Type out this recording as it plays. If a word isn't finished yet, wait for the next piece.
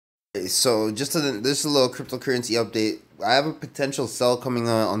So just this is a little cryptocurrency update. I have a potential sell coming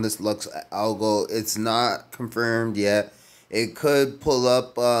on this Lux algo. It's not confirmed yet. It could pull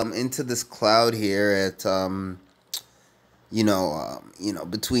up into this cloud here at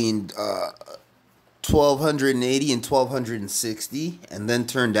between 1280 and 1260, and then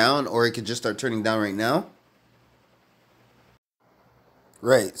turn down, or it could just start turning down right now.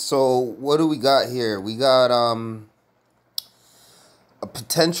 Right. So what do we got here? We got a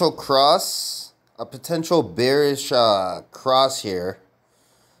potential cross, a potential bearish cross here.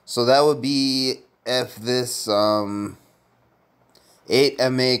 So that would be if this 8MA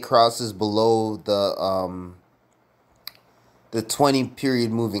crosses below the 20 period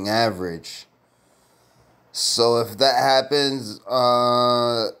moving average. So if that happens,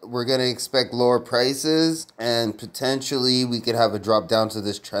 we're going to expect lower prices, and potentially we could have a drop down to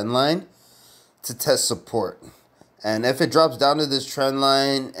this trend line to test support. And if it drops down to this trend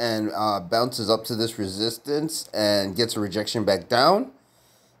line and bounces up to this resistance and gets a rejection back down,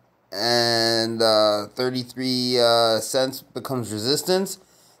 and 33 cents becomes resistance,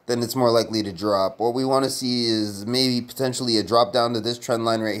 then it's more likely to drop. What we want to see is maybe potentially a drop down to this trend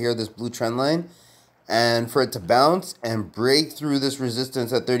line right here, this blue trend line, and for it to bounce and break through this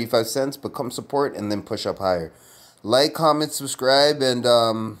resistance at 35 cents, become support, and then push up higher. Like, comment, subscribe, and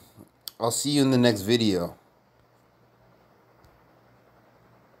I'll see you in the next video.